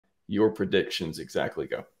your predictions exactly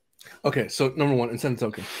go. Okay, so number one, incentive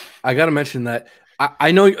token. I got to mention that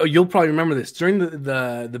I know you'll probably remember this during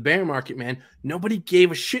the bear market, man. Nobody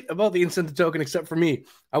gave a shit about the incentive token except for me.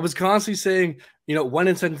 I was constantly saying, you know, one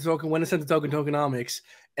incentive token, tokenomics,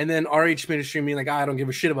 and then RH made a stream being like, I don't give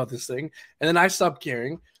a shit about this thing, and then I stopped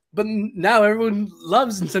caring. But now everyone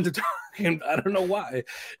loves incentive token. I don't know why.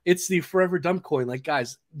 It's the forever dump coin. Like,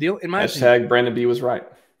 guys, in my opinion, Brandon B was right.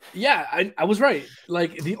 Yeah, I was right.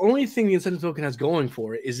 Like, the only thing the incentive token has going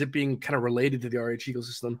for it is it being kind of related to the RH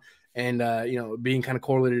ecosystem and, you know, being kind of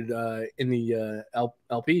correlated in the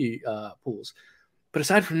LP pools. But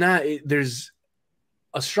aside from that, there's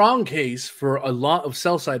a strong case for a lot of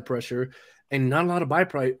sell side pressure and not a lot of buy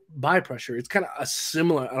pressure. It's kind of a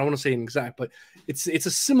similar, I don't want to say an exact, but it's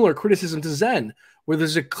a similar criticism to Zen, where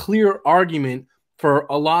there's a clear argument for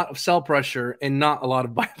a lot of sell pressure and not a lot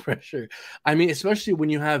of buy pressure. I mean, especially when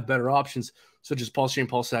you have better options such as PulseChain,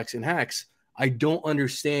 PulseX, and Hex. I don't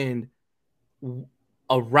understand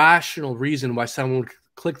a rational reason why someone would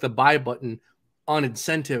click the buy button on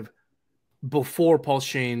incentive before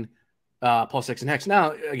PulseChain, PulseX, and Hex.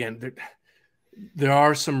 Now, again, there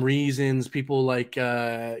are some reasons. People like,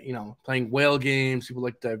 you know, playing whale games. People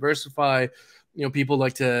like to diversify. You know, people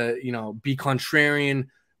like to, you know, be contrarian.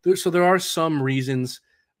 So there are some reasons,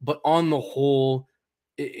 but on the whole,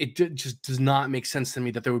 it just does not make sense to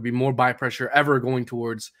me that there would be more buy pressure ever going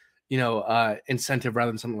towards, you know, incentive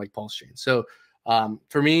rather than something like PulseChain. So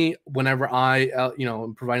for me, whenever I, you know,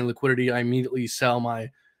 am providing liquidity, I immediately sell my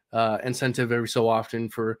incentive every so often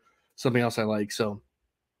for something else I like. So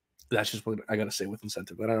that's just what I got to say with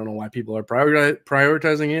incentive. But I don't know why people are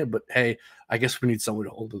prioritizing it. But hey, I guess we need someone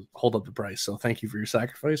to hold up the price. So thank you for your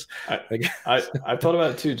sacrifice. I thought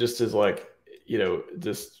about it too, just as like, you know,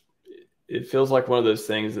 just it feels like one of those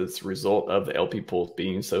things that's a result of the LP pools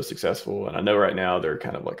being so successful. And I know right now they're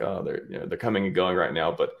kind of like, oh, they're coming and going right now,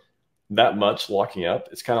 but that much locking up,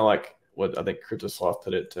 it's kind of like what I think CryptoSloth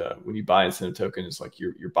put it. When you buy incentive token, it's like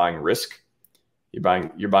you're buying risk.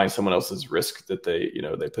 You're buying someone else's risk that they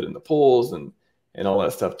put in the pools and all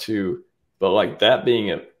that stuff too. But like that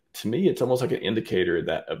being to me, it's almost like an indicator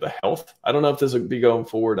of the health. I don't know if this will be going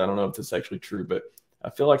forward. I don't know if this is actually true, but I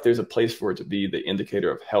feel like there's a place for it to be the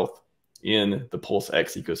indicator of health in the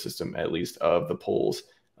PulseX ecosystem, at least of the pools.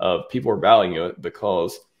 Of people are valuing it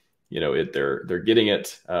because, you know, they're getting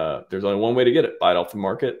it. There's only one way to get it: buy it off the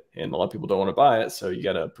market, and a lot of people don't want to buy it, so you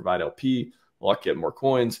got to provide LP, lock in more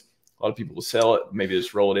coins. A lot of people will sell it, maybe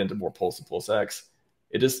just roll it into more Pulse and PulseX.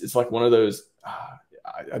 It's like one of those.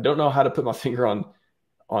 I don't know how to put my finger on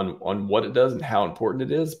what it does and how important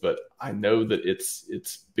it is, but I know that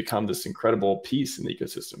it's become this incredible piece in the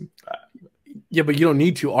ecosystem. Yeah, but you don't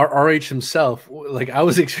need to. RH himself, like, I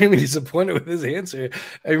was extremely disappointed with his answer.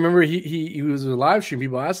 I remember he was in a live stream.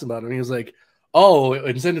 People asked about it, and he was like, "Oh,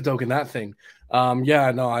 incentive token, that thing."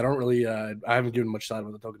 Yeah, no, I don't really. I haven't given much thought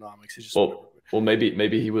about the tokenomics. It's just well,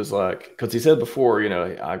 maybe he was like, because he said before, you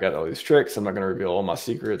know, I got all these tricks. I'm not going to reveal all my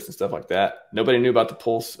secrets and stuff like that. Nobody knew about the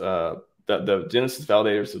Pulse, the Genesis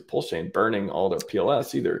validators of PulseChain burning all their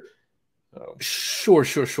PLS either. So. Sure.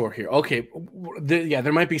 Here, okay, yeah,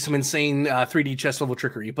 there might be some insane 3D chess level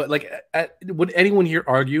trickery, but like, would anyone here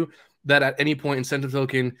argue that at any point incentive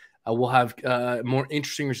token will have more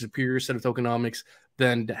interesting or superior set of tokenomics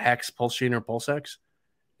than the Hex, PulseChain, or PulseX?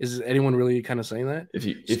 Is anyone really kind of saying that? If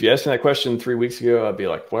you asked me that question 3 weeks ago, I'd be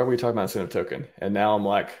like, why are we talking about incentive token? And now I'm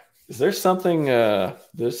like, is there something,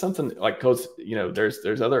 like, cause, you know,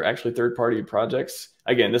 there's other actually third-party projects.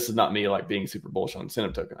 Again, this is not me like being super bullish on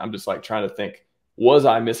incentive token. I'm just like trying to think, was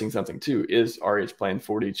I missing something too? Is RH playing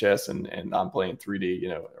 4D chess and I'm playing 3D, you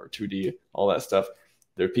know, or 2D, all that stuff?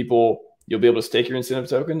 There are people, you'll be able to stake your incentive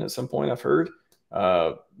token at some point, I've heard.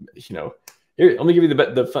 You know, here, let me give you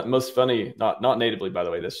the most funny, not natively, by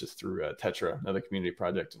the way, that's just through Tetra, another community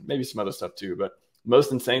project, and maybe some other stuff too. But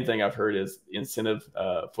most insane thing I've heard is incentive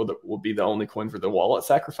will be the only coin for the wallet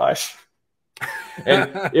sacrifice.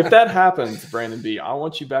 And if that happens, Brandon B, I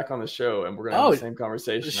want you back on the show, and we're gonna have the same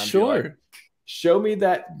conversation. Sure. Like, show me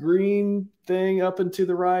that green thing up and to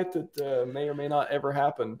the right that may or may not ever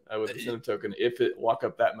happen with the incentive token if it lock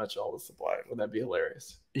up that much all the supply. Wouldn't that be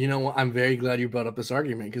hilarious? You know what? I'm very glad you brought up this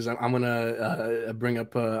argument, because I'm going to bring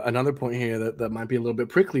up another point here that might be a little bit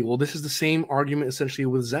prickly. Well, this is the same argument essentially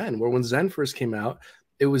with Zen, where when Zen first came out,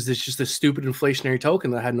 it was just this stupid inflationary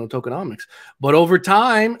token that had no tokenomics. But over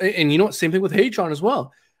time, and you know what? Same thing with Hadron as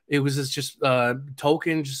well. It was just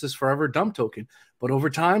token, just this forever dump token. But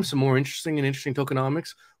over time, some more interesting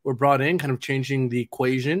tokenomics were brought in, kind of changing the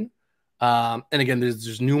equation And again,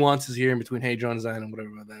 there's nuances here in between Hadron design and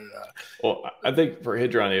whatever. Well, I think for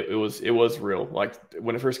Hadron, it was real. Like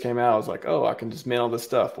when it first came out, I was like, oh, I can just man all this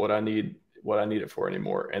stuff. What I need it for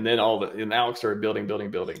anymore. And then and Alex started building.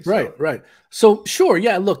 Right, right. So sure,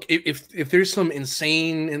 yeah. Look, if there's some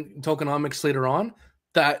insane tokenomics later on,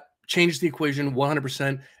 that changes the equation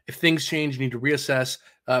 100%. If things change, you need to reassess.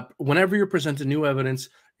 Whenever you're presented new evidence,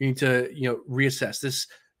 you need to reassess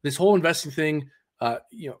this whole investing thing.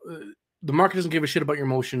 The market doesn't give a shit about your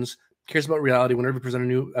emotions, cares about reality. Whenever you present a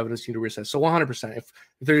new evidence, you need to reassess. So 100%. If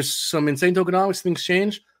there's some insane tokenomics, things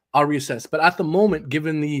change, I'll reassess. But at the moment,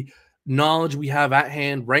 given the knowledge we have at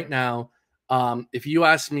hand right now, if you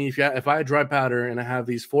ask me, if I had dry powder and I have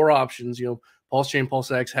these 4 options, PulseChain,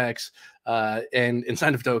 PulseX, Hex, and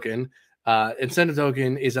incentive token. Incentive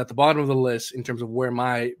token is at the bottom of the list in terms of where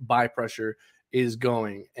my buy pressure is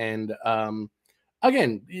going. And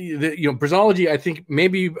again, Brazology, I think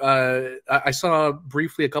maybe I saw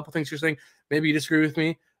briefly a couple things you're saying. Maybe you disagree with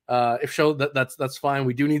me. If so, that's fine.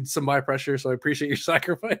 We do need some buy pressure, so I appreciate your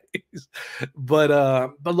sacrifice.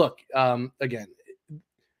 but look, again,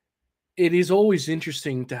 it is always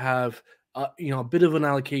interesting to have a bit of an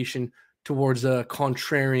allocation towards a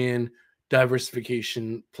contrarian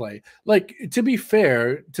diversification play. Like, to be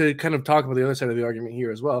fair, to kind of talk about the other side of the argument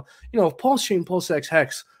here as well, if PulseChain, PulseX,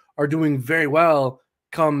 Hex are doing very well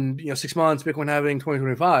come 6 months, Bitcoin halving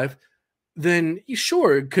 2025, then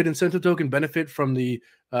sure, could incentive token benefit from the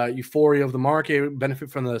euphoria of the market,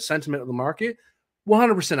 benefit from the sentiment of the market?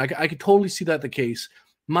 100%. I could totally see that the case.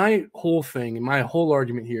 My whole thing and my whole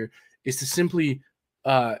argument here is to simply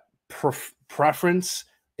preference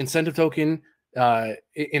incentive token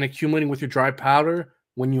in accumulating with your dry powder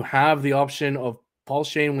when you have the option of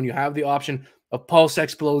PulseChain, when you have the option of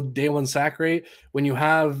PulseX below day one sack rate, when you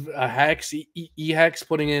have a Hex, E-Hex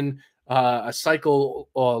putting in a cycle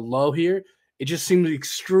low here. It just seems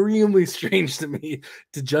extremely strange to me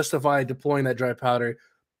to justify deploying that dry powder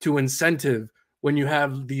to incentive when you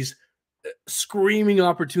have these screaming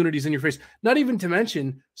opportunities in your face. Not even to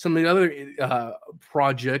mention some of the other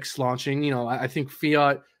projects launching. I think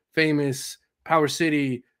Fiat, Famous, Power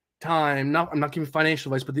City, Time. I'm not giving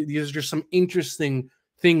financial advice, but these are just some interesting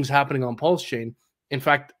things happening on PulseChain. In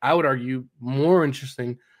fact, I would argue more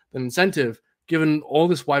interesting than incentive, given all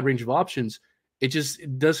this wide range of options. It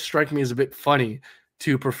does strike me as a bit funny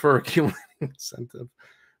to prefer accumulating incentive.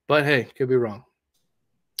 But hey, could be wrong.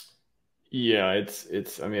 Yeah,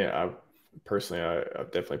 I mean, I've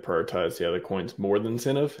definitely prioritized the other coins more than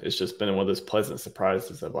incentive. It's just been one of those pleasant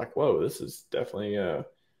surprises of like, whoa, this is definitely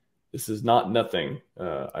this is not nothing.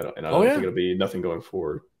 I don't think it'll be nothing going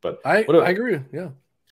forward. But I agree. Yeah.